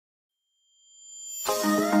Hey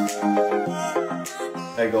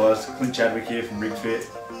guys, Clint Chadwick here from Rig Fit.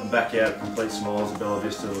 I'm back out at Complete Smiles at Bella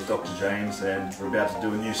Vista with Dr. James, and we're about to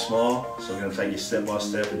do a new smile. So we're going to take you step by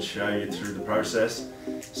step and show you through the process.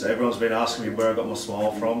 So everyone's been asking me where I got my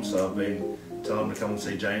smile from, so I've been telling them to come and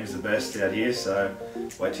see James the Best out here. So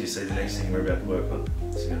wait till you see the next thing we're about to work on.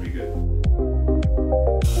 It's going to be good.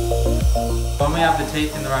 When we have the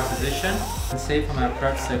teeth in the right position, you can see from our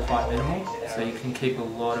preps they're quite minimal, so you can keep a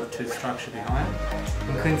lot of tooth structure behind.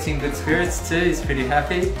 And Clint's in good spirits too, he's pretty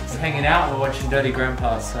happy. He's hanging out, we're watching Dirty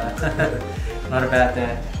Grandpa, so not a bad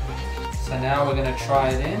day. So now we're going to try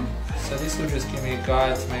it in. So this will just give me a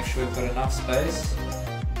guide to make sure we've got enough space.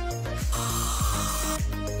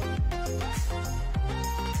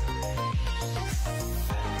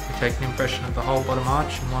 We take an impression of the whole bottom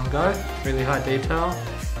arch in one go, really high detail.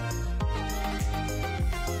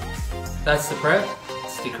 That's the prep.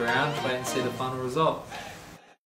 Stick around, wait and see the final result.